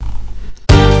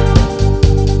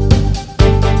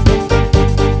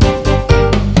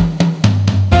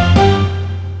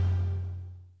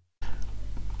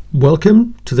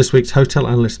Welcome to this week's Hotel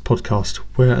Analyst podcast,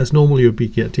 where as normal you'll be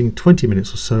getting 20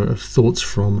 minutes or so of thoughts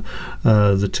from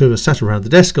the two of us sat around the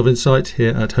desk of Insight here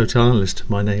at Hotel Analyst.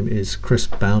 My name is Chris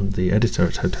Bound, the editor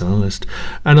at Hotel Analyst,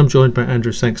 and I'm joined by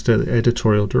Andrew Sangster, the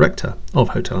editorial director of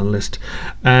Hotel Analyst.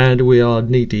 And we are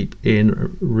knee-deep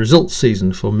in results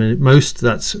season. For most,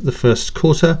 that's the first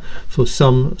quarter. For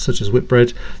some, such as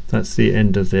Whitbread, that's the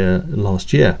end of their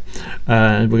last year.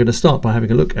 And we're going to start by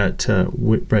having a look at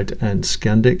Whitbread and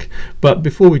Scandic. But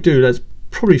before we do, that's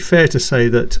probably fair to say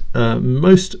that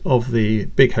most of the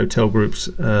big hotel groups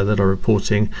that are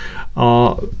reporting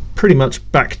are pretty much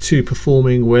back to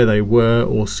performing where they were,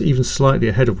 or even slightly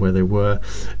ahead of where they were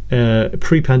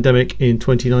pre-pandemic in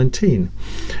 2019.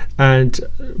 And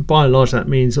by and large, that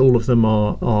means all of them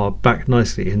are back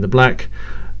nicely in the black,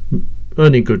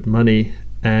 earning good money,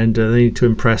 and they need to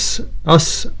impress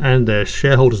us and their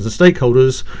shareholders and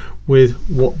stakeholders with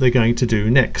what they're going to do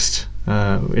next.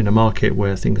 In a market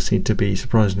where things seem to be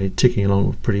surprisingly ticking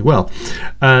along pretty well.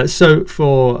 So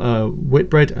for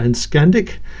Whitbread and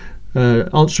Scandic,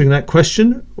 answering that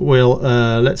question,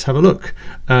 let's have a look.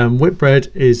 Whitbread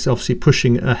is obviously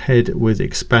pushing ahead with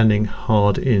expanding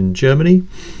hard in Germany.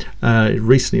 It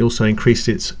recently also increased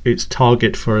its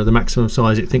target for the maximum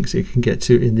size it thinks it can get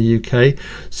to in the UK.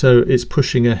 So it's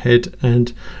pushing ahead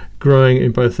and growing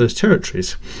in both those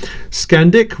territories.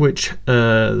 Scandic, which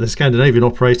the Scandinavian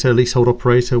operator, leasehold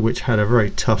operator, which had a very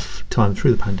tough time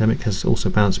through the pandemic, has also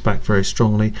bounced back very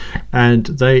strongly, and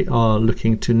they are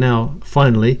looking to now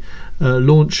finally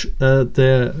launch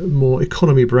their more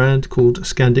economy brand called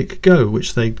Scandic Go,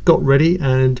 which they got ready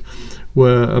and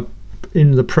were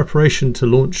in the preparation to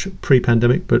launch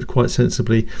pre-pandemic, but quite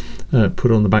sensibly put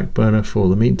on the back burner for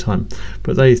the meantime.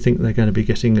 But they think they're going to be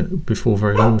getting, before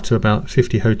very long, to about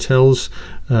 50 hotels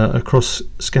across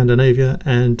Scandinavia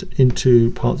and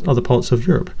into other parts of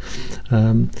Europe.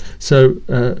 So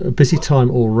a busy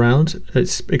time all round.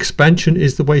 Expansion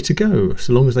is the way to go,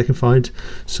 so long as they can find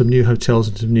some new hotels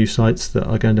and some new sites that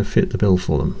are going to fit the bill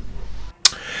for them.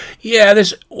 Yeah,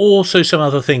 there's also some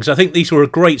other things. I think these were a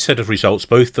great set of results,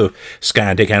 both for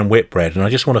Scandic and Whitbread, and I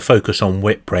just want to focus on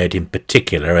Whitbread in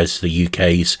particular as the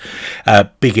UK's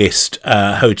biggest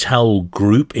hotel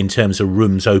group in terms of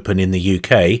rooms open in the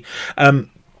UK.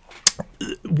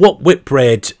 What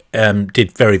Whitbread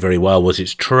did very, very well was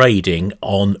its trading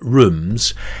on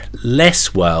rooms.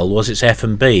 Less well was its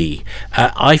F&B.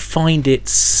 I find it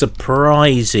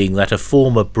surprising that a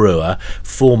former brewer,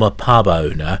 former pub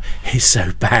owner, is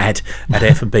so bad at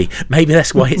F&B. Maybe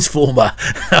that's why it's former.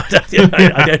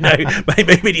 I don't know.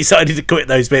 Maybe he decided to quit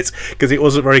those bits because it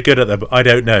wasn't very good at them. I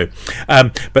don't know.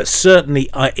 But certainly,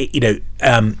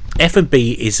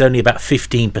 F&B is only about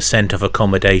 15% of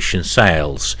accommodation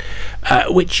sales,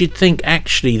 which you'd think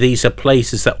actually these are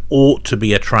places that ought to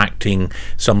be attracting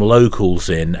some locals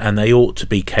in, and they ought to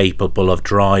be capable of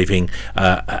driving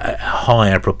a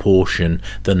higher proportion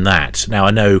than that. Now,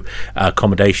 I know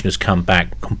accommodation has come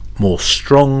back more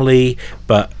strongly,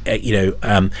 but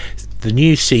the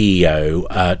new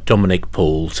CEO, Dominic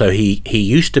Paul, so he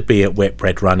used to be at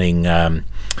Whitbread running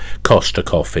Costa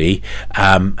Coffee,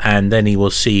 and then he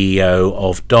was CEO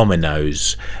of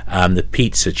Domino's, the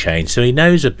pizza chain, so he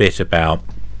knows a bit about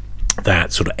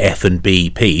that sort of F&B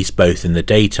piece, both in the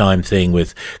daytime thing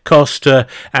with Costa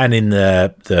and in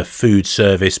the food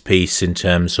service piece in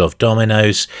terms of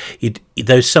Domino's.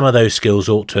 Some of those skills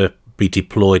ought to be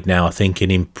deployed now, I think,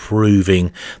 in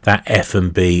improving that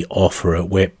F&B offer at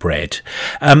Whitbread.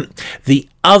 The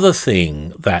other thing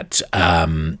that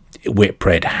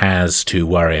Whitbread has to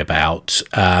worry about,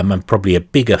 and probably a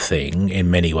bigger thing in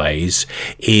many ways,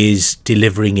 is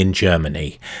delivering in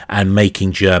Germany and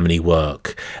making Germany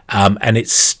work. And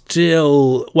it's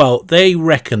still, they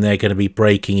reckon they're going to be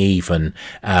breaking even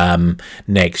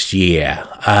next year.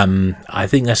 I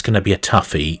think that's going to be a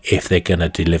toughie if they're going to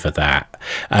deliver that.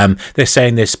 They're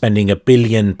saying they're spending £1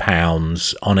 billion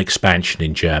on expansion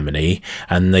in Germany,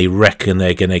 and they reckon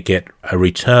they're going to get a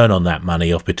return on that money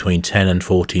of between 10 and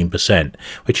 14%,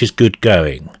 which is good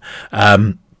going.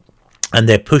 And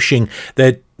they're pushing,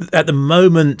 at the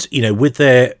moment, with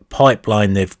their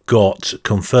pipeline, they've got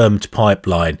confirmed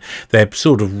pipeline, they're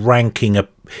sort of ranking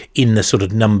up in the sort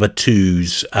of number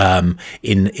twos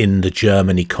in the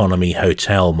German economy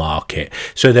hotel market.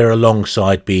 So they're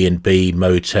alongside B&B,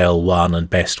 Motel One and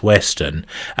Best Western.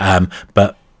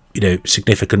 But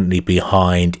significantly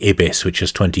behind Ibis, which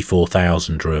has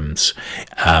 24,000 rooms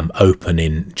open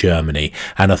in Germany.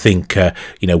 And I think,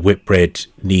 Whitbread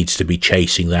needs to be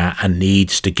chasing that and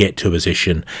needs to get to a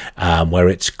position where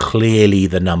it's clearly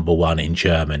the number one in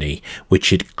Germany,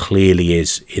 which it clearly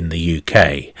is in the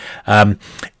UK.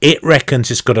 It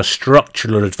reckons it's got a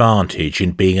structural advantage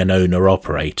in being an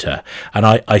owner-operator. And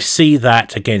I see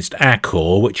that against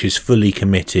Accor, which is fully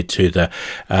committed to the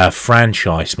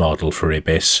franchise model for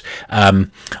Ibis.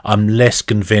 I'm less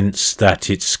convinced that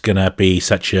it's going to be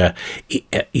such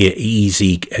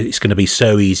it's going to be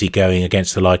so easy going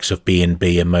against the likes of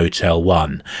B&B and Motel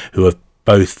One, who are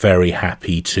both very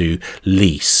happy to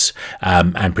lease,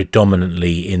 and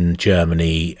predominantly in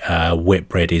Germany,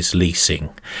 Whitbread is leasing.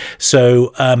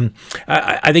 So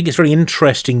I think it's very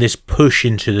interesting, this push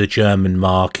into the German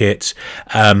market.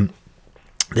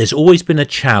 There's always been a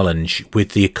challenge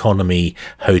with the economy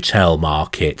hotel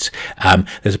market.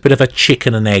 There's a bit of a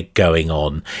chicken and egg going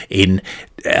on in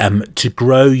to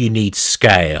grow you need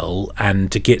scale,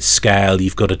 and to get scale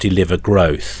you've got to deliver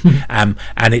growth. And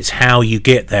it's how you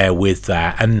get there with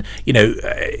that. And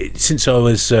since I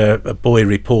was a boy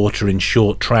reporter in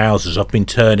short trousers, I've been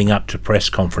turning up to press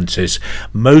conferences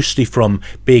mostly from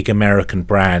big American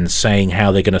brands saying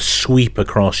how they're going to sweep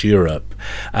across Europe,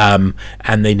 and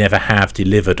they never have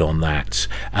delivered on that.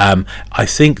 I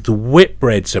think the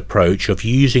Whitbread's approach of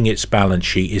using its balance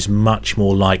sheet is much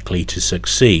more likely to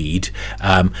succeed,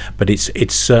 but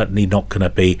it's certainly not going to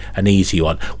be an easy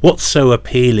one. What's so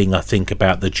appealing, I think,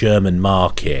 about the German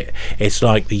market, it's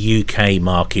like the UK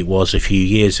market was a few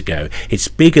years ago. It's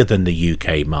bigger than the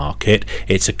UK market.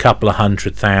 It's a couple of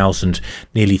 100,000,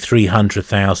 nearly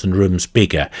 300,000 rooms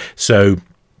bigger. So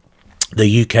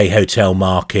the UK hotel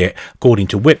market, according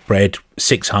to Whitbread,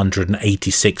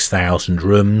 686,000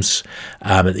 rooms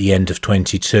at the end of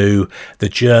 22. The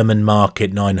German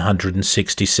market,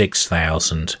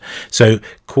 966,000. So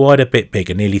quite a bit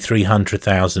bigger, nearly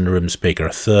 300,000 rooms bigger,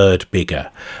 a third bigger,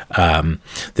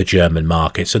 the German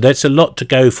market. So that's a lot to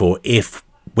go for if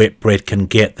Whitbread can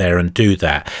get there and do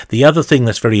that. The other thing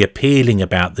that's very appealing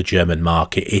about the German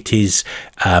market, it is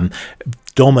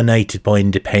dominated by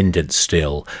independents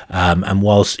still, and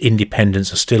whilst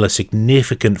independents are still a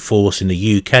significant force in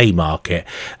the UK market,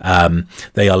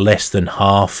 they are less than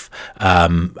half,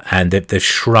 and they've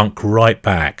shrunk right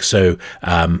back. So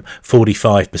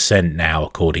 45% now,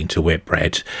 according to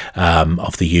Whitbread,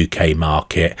 of the UK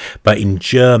market, but in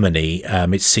Germany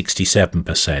it's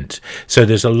 67%. So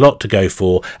there's a lot to go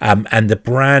for, and the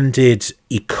branded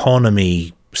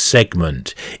economy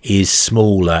segment is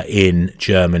smaller in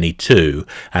Germany too,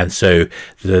 and so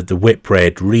the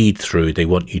Whitbread read through they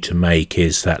want you to make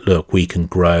is that, look, we can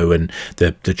grow, and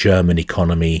the German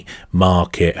economy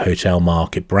market, hotel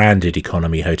market, branded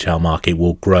economy hotel market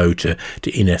will grow to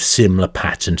in a similar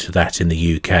pattern to that in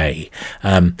the UK.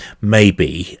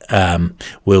 Maybe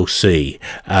we'll see,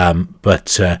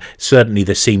 but certainly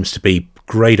there seems to be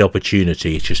great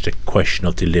opportunity. It's just a question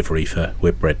of delivery for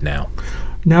Whitbread now.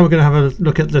 Now we're going to have a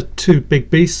look at the two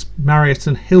big beasts, Marriott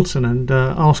and Hilton, and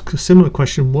ask a similar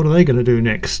question: what are they going to do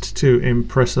next to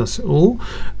impress us all?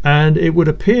 And it would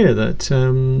appear that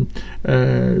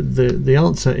the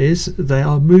answer is they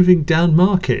are moving down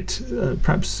market.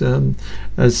 Perhaps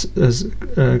as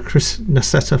Chris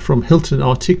Nassetta from Hilton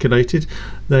articulated,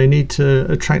 they need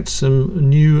to attract some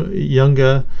new,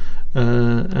 younger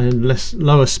and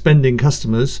lower spending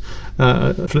customers.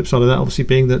 The flip side of that obviously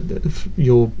being that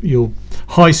your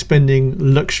high spending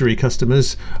luxury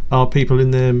customers are people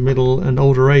in their middle and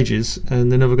older ages, and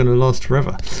they're never going to last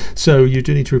forever. So you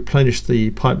do need to replenish the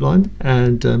pipeline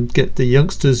and get the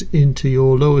youngsters into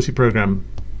your loyalty program.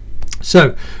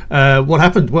 So what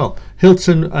happened? Well,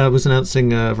 Hilton was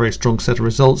announcing a very strong set of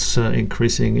results,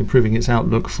 improving its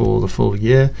outlook for the full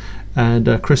year,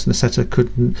 and Chris Nassetta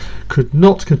could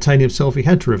not contain himself. He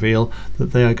had to reveal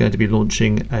that they are going to be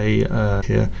launching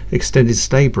a extended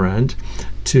stay brand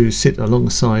to sit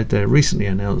alongside their recently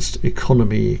announced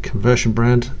economy conversion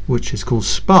brand, which is called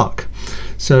Spark.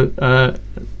 So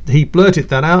he blurted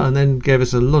that out and then gave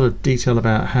us a lot of detail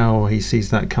about how he sees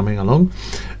that coming along.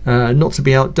 Not to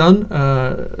be outdone,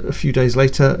 a few days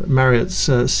later, Marriott's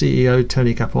CEO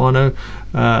Tony Capuano,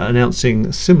 announcing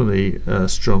a similarly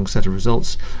strong set of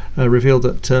results, revealed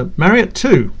that Marriott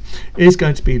too is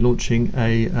going to be launching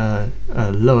a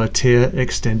lower tier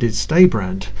extended stay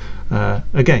brand,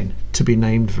 again to be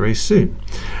named very soon.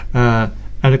 And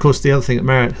of course, the other thing that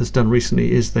Marriott has done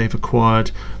recently is they've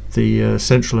acquired the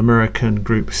Central American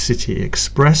group City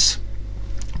Express,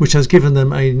 which has given them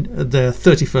their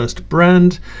 31st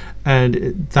brand,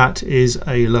 and that is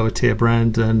a lower tier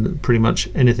brand than pretty much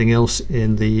anything else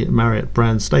in the Marriott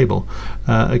brand stable.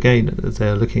 Again,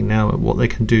 they're looking now at what they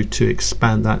can do to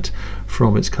expand that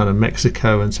from its kind of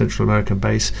Mexico and Central American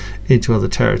base into other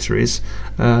territories.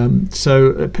 So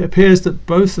it appears that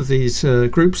both of these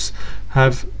groups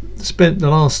have spent the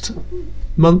last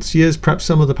months, years, perhaps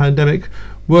some of the pandemic,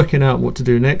 working out what to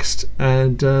do next,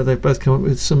 and they've both come up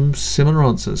with some similar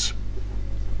answers.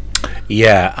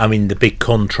 Yeah, I mean, the big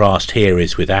contrast here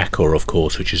is with Accor, of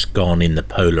course, which has gone in the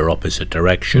polar opposite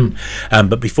direction.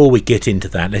 But before we get into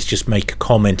that, let's just make a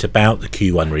comment about the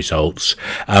Q1 results.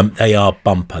 They are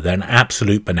bumper. They're an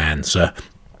absolute bonanza.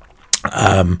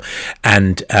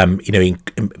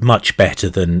 Much better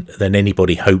than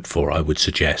anybody hoped for, I would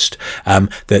suggest.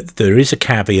 That there is a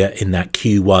caveat in that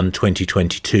Q1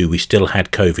 2022 we still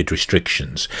had COVID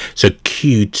restrictions, so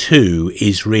Q2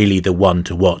 is really the one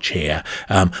to watch here.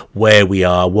 Where we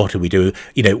are, what do we do?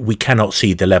 We cannot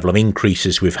see the level of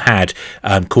increases we've had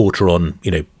quarter on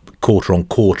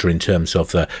quarter in terms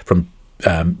of from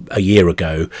a year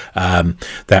ago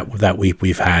that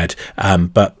we've had,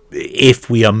 but if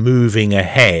we are moving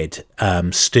ahead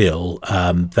still,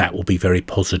 that will be very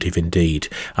positive indeed,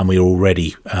 and we're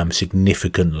already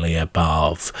significantly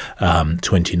above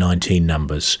 2019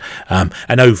 numbers,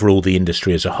 and overall the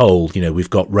industry as a whole, we've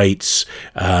got rates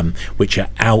which are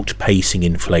outpacing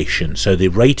inflation, so the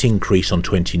rate increase on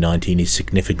 2019 is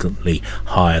significantly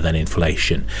higher than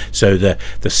inflation, so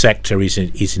the sector is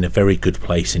in a very good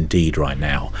place indeed right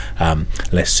now.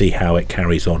 Let's see how it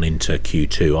carries on into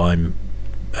Q2. I'm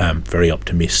very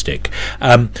optimistic.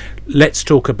 Let's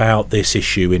talk about this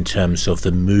issue in terms of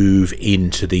the move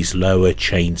into these lower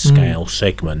chain scale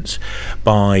segments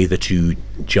by the two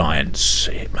giants,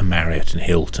 Marriott and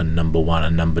Hilton, number one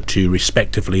and number two,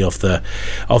 respectively, of the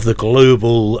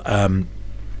global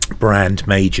brand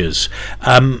majors.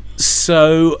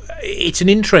 So it's an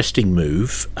interesting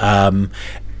move.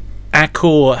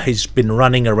 Accor has been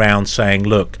running around saying,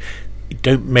 look,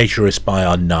 don't measure us by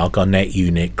our NUG, our net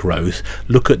unit growth.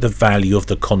 Look at the value of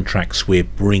the contracts we're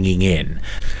bringing in.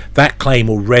 That claim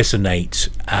will resonate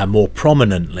more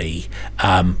prominently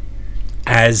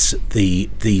as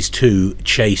these two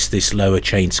chase this lower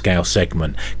chain scale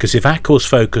segment, because if Accor's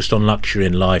focused on luxury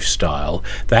and lifestyle,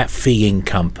 that fee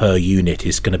income per unit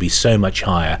is going to be so much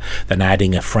higher than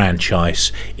adding a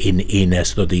franchise in a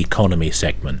sort of the economy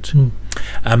segment.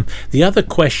 The other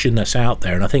question that's out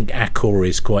there, and I think Accor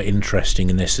is quite interesting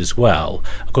in this as well,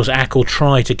 of course Accor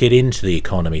tried to get into the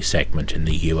economy segment in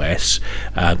the US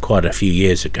quite a few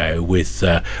years ago with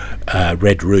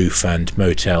Red Roof and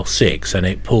Motel 6, and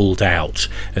it pulled out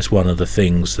as one of the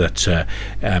things that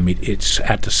it's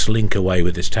had to slink away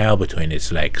with its tail between its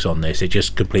legs on this. It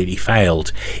just completely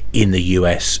failed in the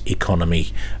US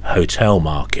economy hotel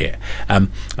market, and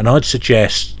I'd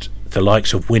suggest the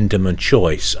likes of Wyndham and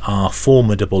Choice are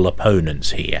formidable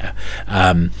opponents here.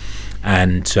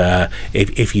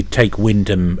 If you take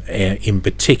Wyndham in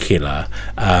particular,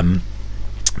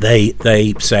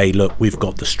 they say, look, we've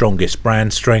got the strongest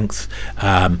brand strength.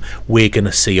 We're going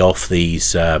to see off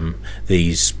these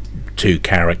two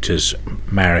characters,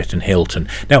 Marriott and Hilton.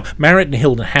 Now, Marriott and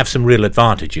Hilton have some real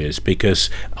advantages because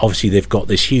obviously they've got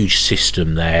this huge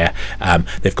system there.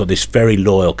 They've got this very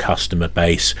loyal customer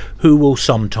base who will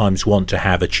sometimes want to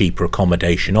have a cheaper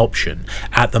accommodation option.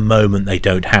 At the moment, they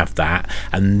don't have that,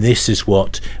 and this is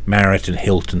what Marriott and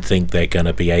Hilton think they're going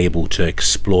to be able to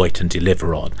exploit and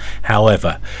deliver on.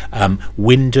 However,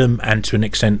 Wyndham and to an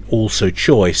extent also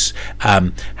Choice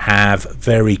have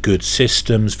very good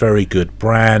systems, very good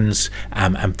brands,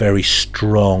 and very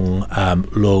strong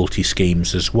loyalty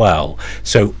schemes as well.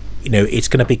 So, it's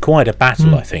going to be quite a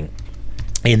battle, I think,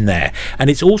 in there. And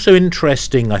it's also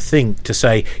interesting, I think, to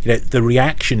say, the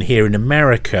reaction here in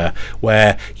America,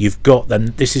 where you've got them,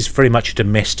 this is very much a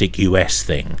domestic US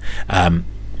thing.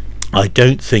 I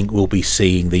don't think we'll be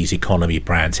seeing these economy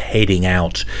brands heading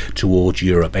out towards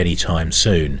Europe anytime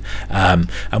soon. And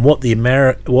what the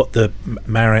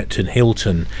Marriott and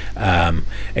Hilton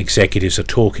executives are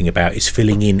talking about is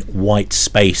filling in white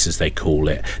space, as they call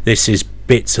it. This is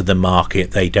bits of the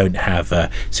market they don't have a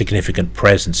significant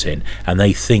presence in, and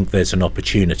they think there's an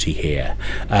opportunity here.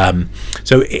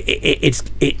 So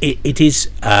it is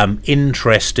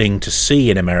interesting to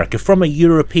see in America. From a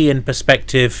European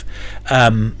perspective,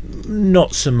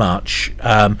 not so much,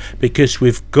 because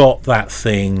we've got that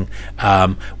thing.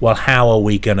 Well, how are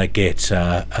we going to get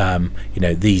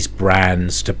these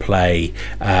brands to play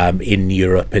in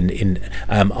Europe? And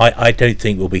I don't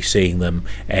think we'll be seeing them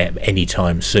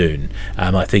anytime soon.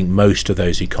 I think most of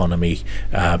that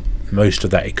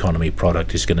economy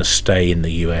product is going to stay in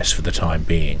the US for the time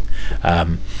being.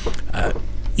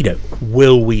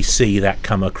 Will we see that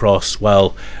come across?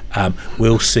 Well,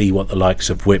 we'll see what the likes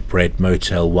of Whitbread,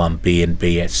 Motel 1,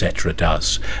 B&B, etc.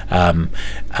 does,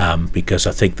 because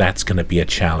I think that's going to be a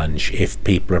challenge. If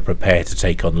people are prepared to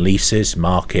take on leases,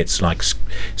 markets like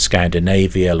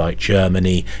Scandinavia, like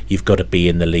Germany, you've got to be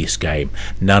in the lease game.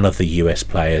 None of the US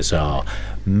players are.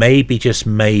 Maybe, just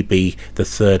maybe, the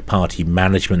third-party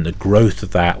management, the growth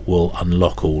of that will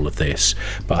unlock all of this.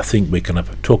 But I think we're going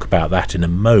to talk about that in a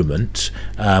moment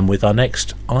with our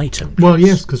next item. Well,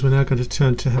 yes, because we're now going to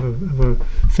turn to have a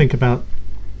think about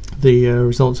the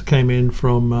results that came in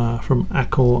from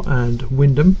Accor and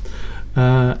Wyndham.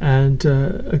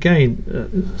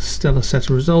 Again, stellar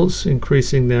set of results,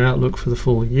 increasing their outlook for the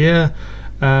full year.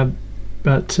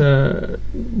 But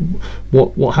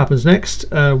what happens next?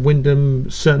 Wyndham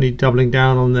certainly doubling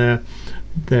down on their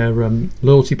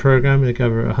loyalty program. They've got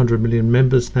over 100 million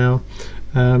members now.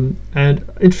 And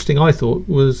interesting, I thought,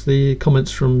 was the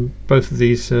comments from both of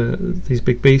these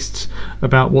big beasts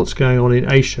about what's going on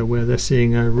in Asia, where they're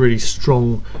seeing a really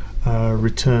strong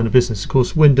return of business. Of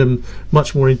course, Wyndham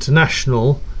much more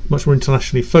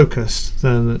internationally focused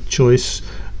than Choice,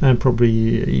 and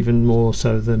probably even more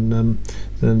so than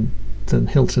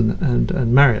Hilton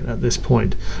and Marriott at this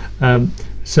point.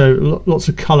 So lots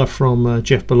of colour from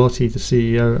Jeff Bellotti, the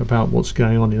CEO, about what's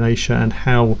going on in Asia and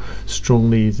how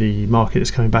strongly the market is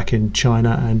coming back in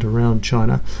China and around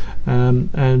China.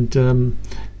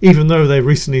 Even though they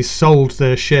recently sold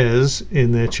their shares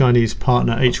in their Chinese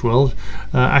partner H World,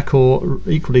 Accor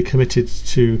equally committed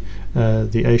to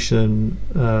the Asian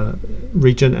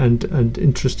region and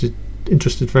interested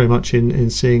very much in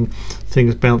seeing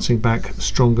things bouncing back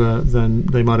stronger than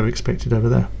they might have expected over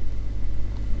there.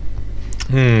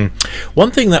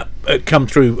 One thing that come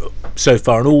through so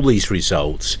far in all these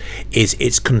results is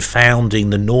it's confounding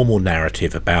the normal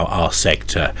narrative about our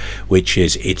sector, which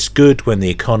is it's good when the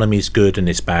economy's good and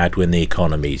it's bad when the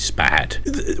economy's bad.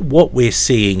 What we're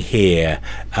seeing here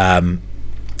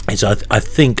is,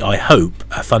 I hope,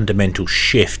 a fundamental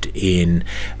shift in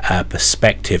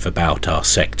perspective about our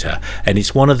sector, and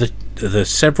it's one of the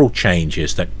several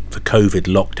changes that the COVID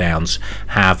lockdowns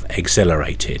have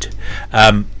accelerated.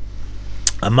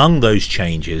 Among those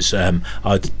changes,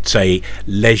 I'd say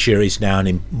leisure is now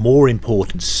a more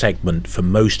important segment for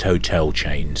most hotel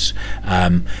chains.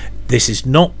 This is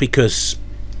not because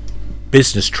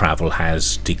business travel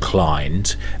has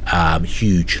declined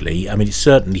hugely. I mean, it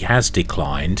certainly has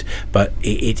declined, but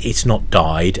it's not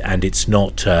died, and it's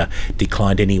not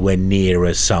declined anywhere near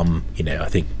as some, I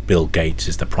think Bill Gates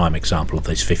is the prime example of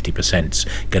this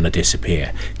 50% going to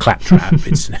disappear. Claptrap,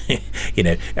 it's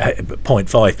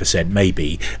 0.5%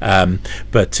 maybe,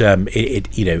 but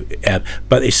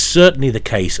it's certainly the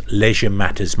case. Leisure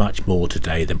matters much more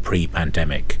today than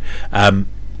pre-pandemic.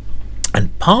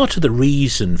 And part of the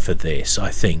reason for this,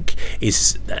 I think,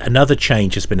 is another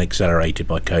change has been accelerated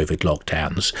by COVID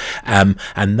lockdowns,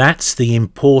 and that's the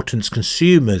importance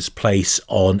consumers place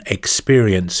on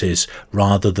experiences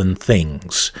rather than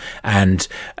things. And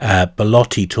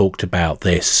Bellotti talked about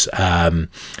this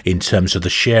in terms of the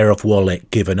share of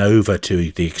wallet given over to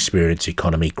the experience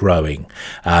economy growing.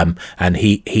 And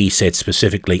he said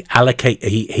specifically,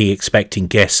 he expecting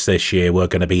guests this year were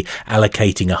going to be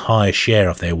allocating a higher share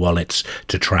of their wallets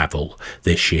to travel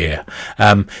this year.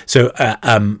 And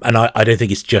I don't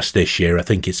think it's just this year. I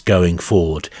think it's going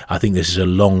forward. I think this is a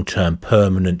long-term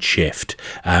permanent shift.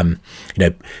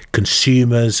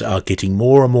 Consumers are getting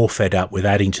more and more fed up with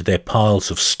adding to their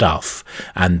piles of stuff,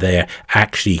 and they're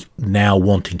actually now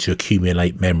wanting to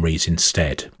accumulate memories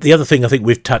instead. The other thing I think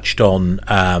we've touched on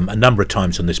a number of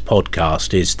times on this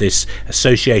podcast is this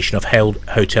association of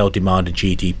hotel demand and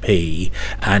GDP,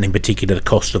 and in particular the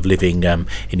cost of living in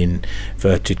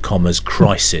inverted commas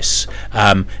crisis.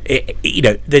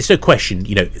 There's no question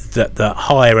that the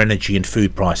higher energy and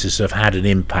food prices have had an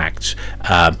impact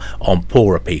on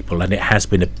poorer people, and it has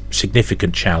been a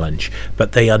significant challenge,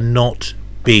 but they are not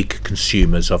big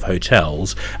consumers of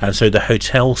hotels, and so the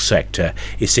hotel sector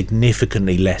is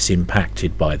significantly less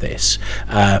impacted by this.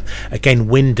 Again,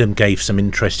 Wyndham gave some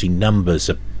interesting numbers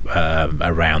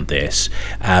around this.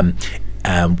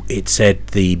 It said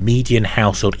the median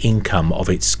household income of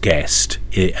a guest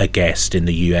in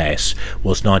the US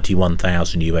was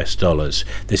 $91,000.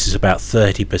 This is about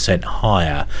 30%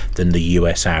 higher than the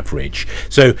US average.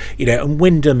 So, and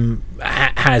Wyndham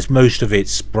has most of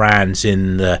its brands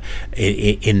in the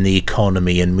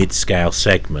economy and mid-scale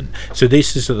segment. So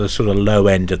this is at the sort of low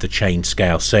end of the chain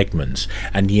scale segments,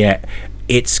 and yet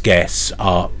its guests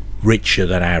are richer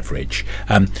than average.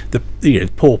 The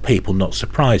poor people, not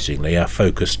surprisingly,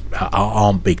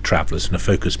 aren't big travellers and are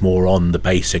focused more on the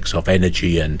basics of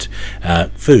energy and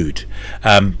food.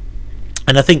 And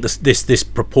I think this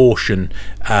proportion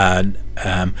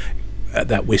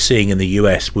that we're seeing in the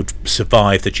US would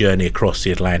survive the journey across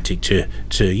the Atlantic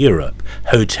to Europe.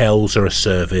 Hotels are a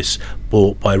service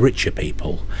bought by richer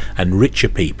people, and richer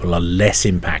people are less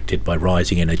impacted by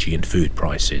rising energy and food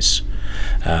prices,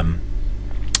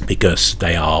 because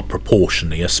they are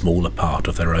proportionally a smaller part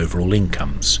of their overall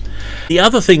incomes. The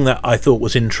other thing that I thought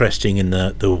was interesting in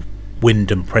the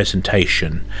Wyndham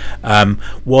presentation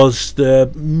was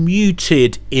the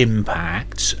muted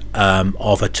impact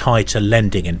of a tighter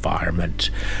lending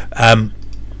environment.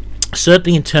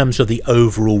 Certainly in terms of the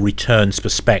overall returns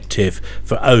perspective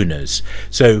for owners.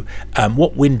 So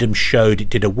what Wyndham showed, it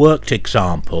did a worked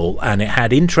example, and it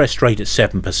had interest rate at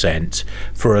 7%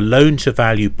 for a loan to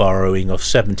value borrowing of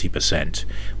 70%,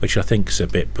 which I think is a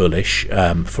bit bullish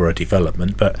for a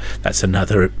development, but that's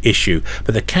another issue.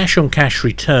 But the cash on cash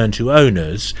return to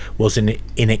owners was in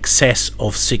excess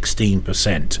of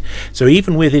 16%. So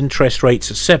even with interest rates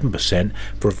at 7%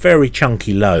 for a very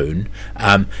chunky loan,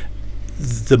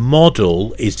 the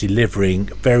model is delivering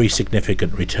very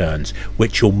significant returns,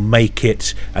 which will make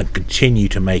it and continue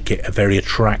to make it a very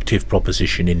attractive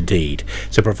proposition indeed.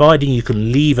 So providing you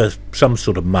can lever some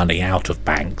sort of money out of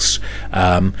banks,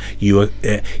 you're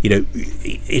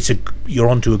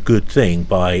onto a good thing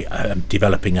by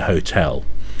developing a hotel.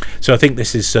 So I think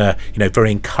this is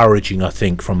very encouraging, I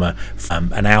think, from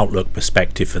an outlook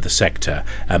perspective for the sector,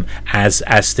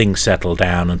 as things settle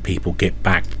down and people get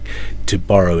back to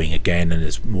borrowing again, and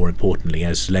as more importantly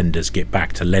as lenders get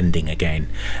back to lending again.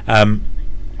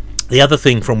 The other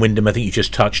thing from Wyndham, I think you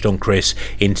just touched on, Chris,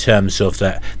 in terms of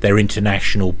their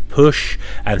international push,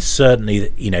 and certainly,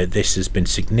 this has been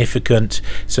significant.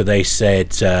 So they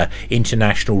said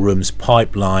international rooms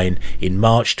pipeline in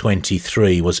March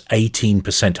 23 was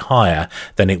 18% higher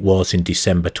than it was in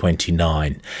December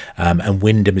 29. And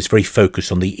Wyndham is very focused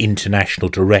on the international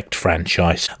direct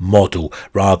franchise model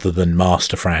rather than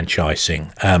master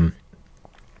franchising.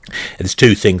 There's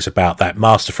two things about that.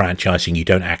 Master franchising, you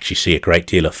don't actually see a great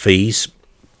deal of fees.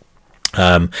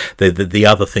 The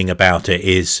other thing about it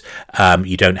is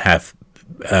you don't have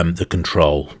the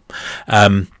control.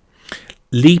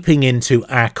 Leaping into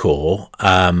Accor,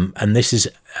 and this is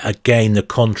again the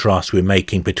contrast we're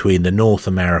making between the North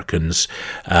Americans,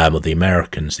 or the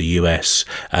Americans, the US,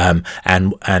 and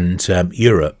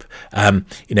Europe.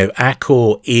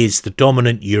 Accor is the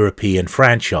dominant European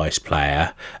franchise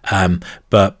player,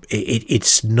 but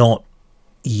it's not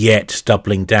yet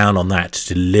doubling down on that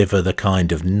to deliver the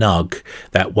kind of nug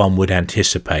that one would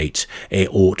anticipate it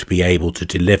ought to be able to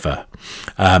deliver.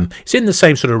 It's in the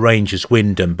same sort of range as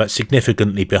Wyndham, but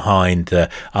significantly behind the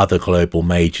other global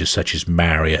majors such as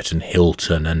Marriott and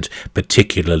Hilton, and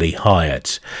particularly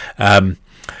Hyatt.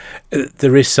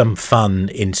 There is some fun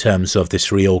in terms of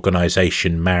this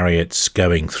reorganisation Marriott's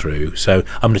going through. So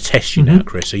I'm going to test you now,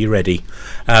 Chris. Are you ready?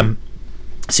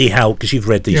 See how, because you've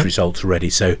read these results already.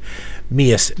 So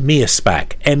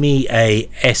MEASPAC,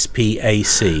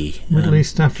 MEASPAC. Middle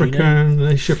East, Africa, and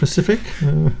Asia Pacific.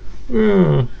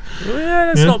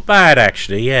 That's not bad,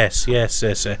 actually. Yes,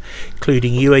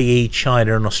 including UAE,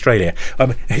 China, and Australia.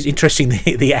 It's interesting,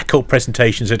 the Accor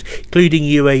presentations said including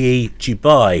UAE,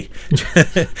 Dubai,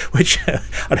 which I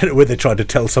don't know whether they're trying to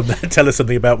tell us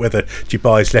something about whether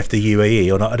Dubai's left the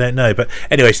UAE or not. I don't know, but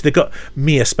anyway, so they've got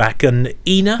MEASPAC and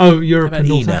ENA. Oh, Europe and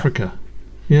North Africa.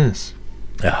 Yes.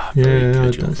 Very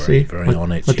good. You're very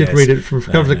on it. I did read it from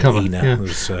cover to cover. ENA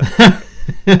was, so,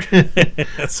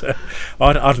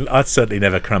 I'd certainly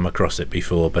never come across it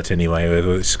before, but anyway,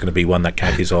 it's going to be one that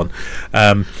catches on.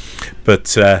 So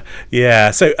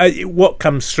what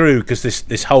comes through, because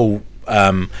this whole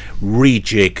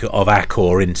rejig of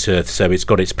Accor into, so it's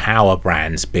got its power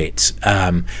brands bit,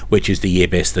 which is the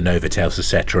Ibis, the Novotels,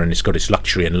 etc., and it's got its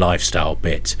luxury and lifestyle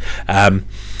bit.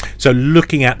 So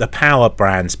looking at the power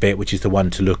brands bit, which is the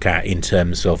one to look at in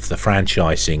terms of the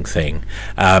franchising thing.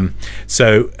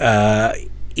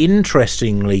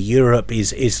 Interestingly, Europe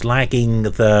is lagging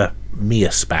the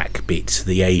MEASPAC bit,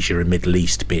 the Asia and Middle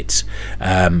East bit,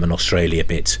 and Australia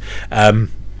bit.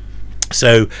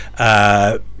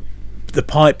 The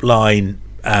pipeline,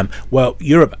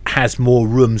 Europe has more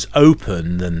rooms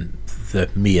open than the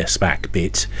MIA-SPAC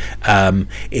bit,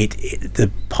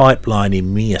 the pipeline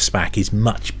in MIA-SPAC is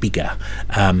much bigger,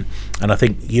 and I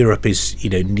think Europe is,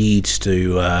 needs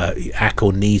to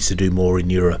Accor needs to do more in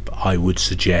Europe. I would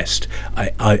suggest.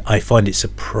 I find it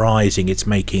surprising it's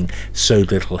making so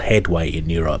little headway in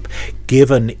Europe,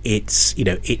 given it's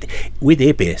with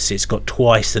Ibis, it's got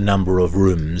twice the number of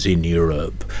rooms in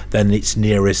Europe than its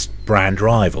nearest brand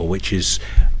rival, which is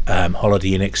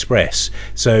Holiday Inn Express.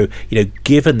 So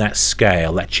given that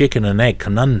scale, that chicken and egg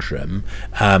conundrum,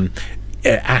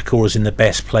 Accor is in the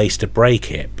best place to break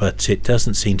it, but it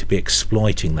doesn't seem to be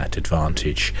exploiting that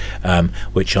advantage,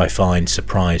 which I find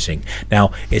surprising.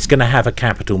 Now, it's going to have a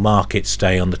capital markets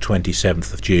day on the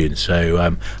 27th of June,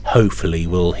 so hopefully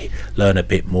we'll learn a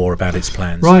bit more about its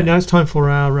plans. Right, now it's time for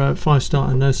our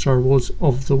 5-star and no-star awards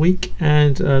of the week,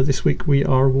 and this week we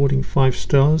are awarding 5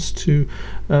 stars to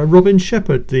Robin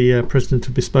Shepherd, the president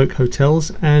of Bespoke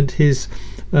Hotels, and his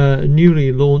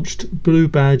newly launched Blue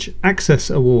Badge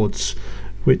Access Awards,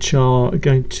 which are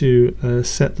going to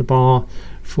set the bar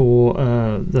for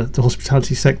the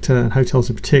hospitality sector and hotels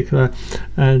in particular,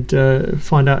 and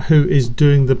find out who is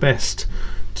doing the best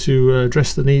to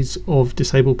address the needs of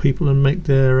disabled people and make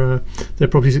their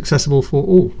properties accessible for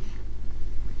all.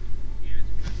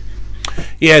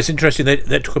 Yeah, it's interesting.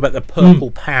 They talk about the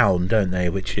purple pound, don't they,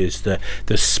 which is the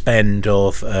spend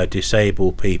of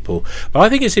disabled people. But I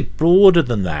think it's broader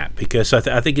than that, because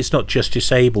I think it's not just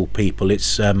disabled people,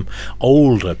 it's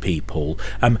older people.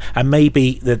 And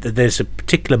maybe there's a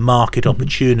particular market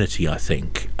opportunity, I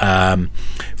think,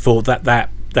 for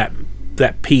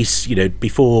that piece,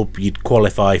 before you'd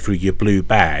qualify through your blue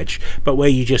badge, but where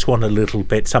you just want a little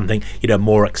bit something,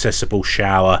 more accessible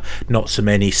shower, not so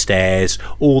many stairs,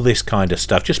 all this kind of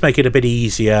stuff. Just make it a bit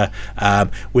easier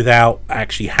without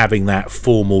actually having that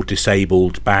formal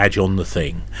disabled badge on the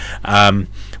thing.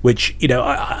 Which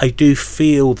I do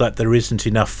feel that there isn't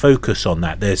enough focus on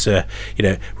that. There's a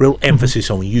real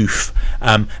emphasis on youth,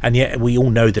 and yet we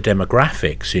all know the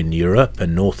demographics in Europe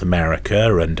and North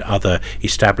America and other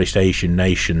established Asian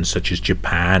nations such as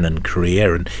Japan and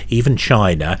Korea and even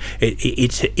China.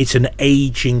 It's an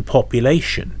aging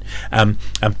population, and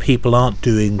people aren't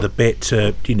doing the bit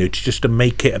to just to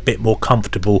make it a bit more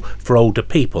comfortable for older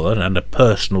people. And on a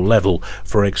personal level,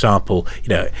 for example,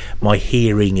 my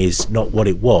hearing is not what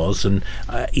it was, and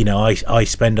I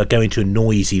go into a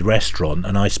noisy restaurant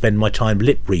and I spend my time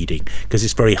lip reading because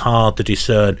it's very hard to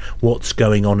discern what's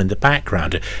going on in the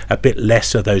background. A bit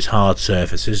less of those hard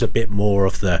surfaces, a bit more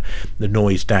of the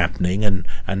noise dampening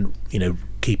and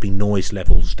keeping noise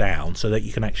levels down so that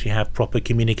you can actually have proper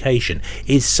communication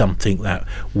is something that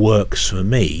works for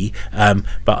me.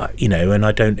 But and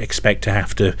I don't expect to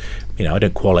have to, I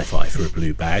don't qualify for a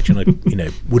blue badge, and I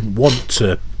wouldn't want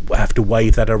to have to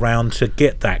wave that around to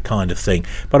get that kind of thing.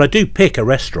 But I do pick a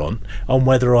restaurant on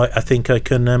whether I think I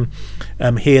can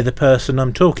hear the person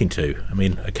I'm talking to. I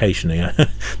mean, occasionally there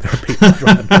are people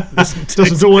trying to listen to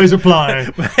doesn't always apply.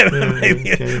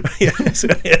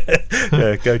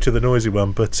 Go to the noisy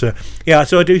one. But so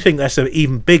I do think that's an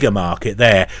even bigger market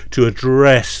there to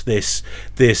address this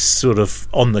sort of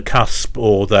on the cusp,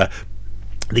 or the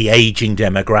aging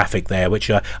demographic there, which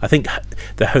I think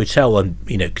the hotel and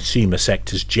consumer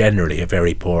sectors generally are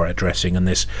very poor at addressing, and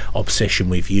this obsession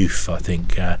with youth, I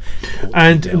think.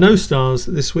 And no stars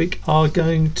this week are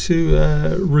going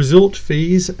to resort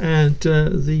fees and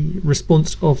the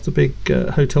response of the big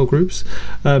hotel groups.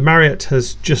 Marriott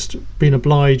has just been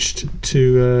obliged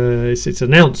to, it's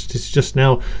announced it's just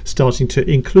now starting to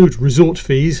include resort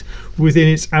fees within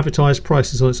its advertised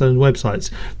prices on its own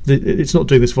websites. It's not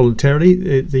doing this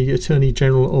voluntarily. The Attorney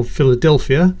General of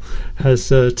Philadelphia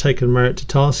has taken Marriott to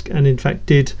task, and in fact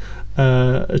did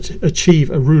achieve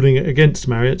a ruling against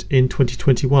Marriott in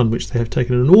 2021, which they have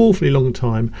taken an awfully long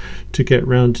time to get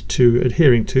round to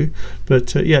adhering to.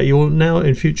 But you will now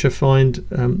in future find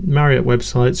Marriott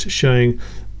websites showing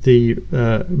the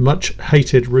much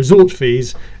hated resort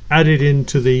fees added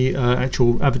into the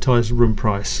actual advertised room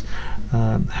price.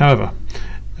 However,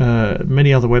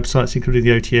 many other websites, including the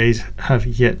OTAs, have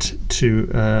yet to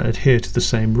adhere to the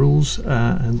same rules,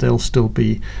 and they'll still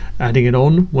be adding it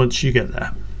on once you get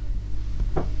there.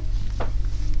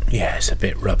 Yeah, it's a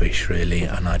bit rubbish, really,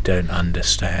 and I don't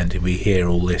understand. We hear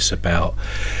all this about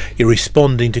you're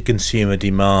responding to consumer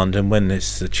demand, and when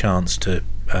there's the chance to,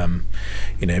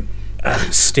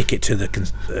 stick it to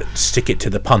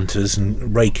the punters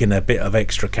and rake in a bit of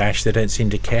extra cash, they don't seem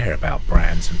to care about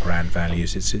brands and brand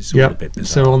values. It's all a bit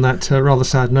bizarre. So on that rather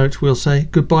sad note, we'll say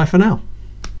goodbye for now.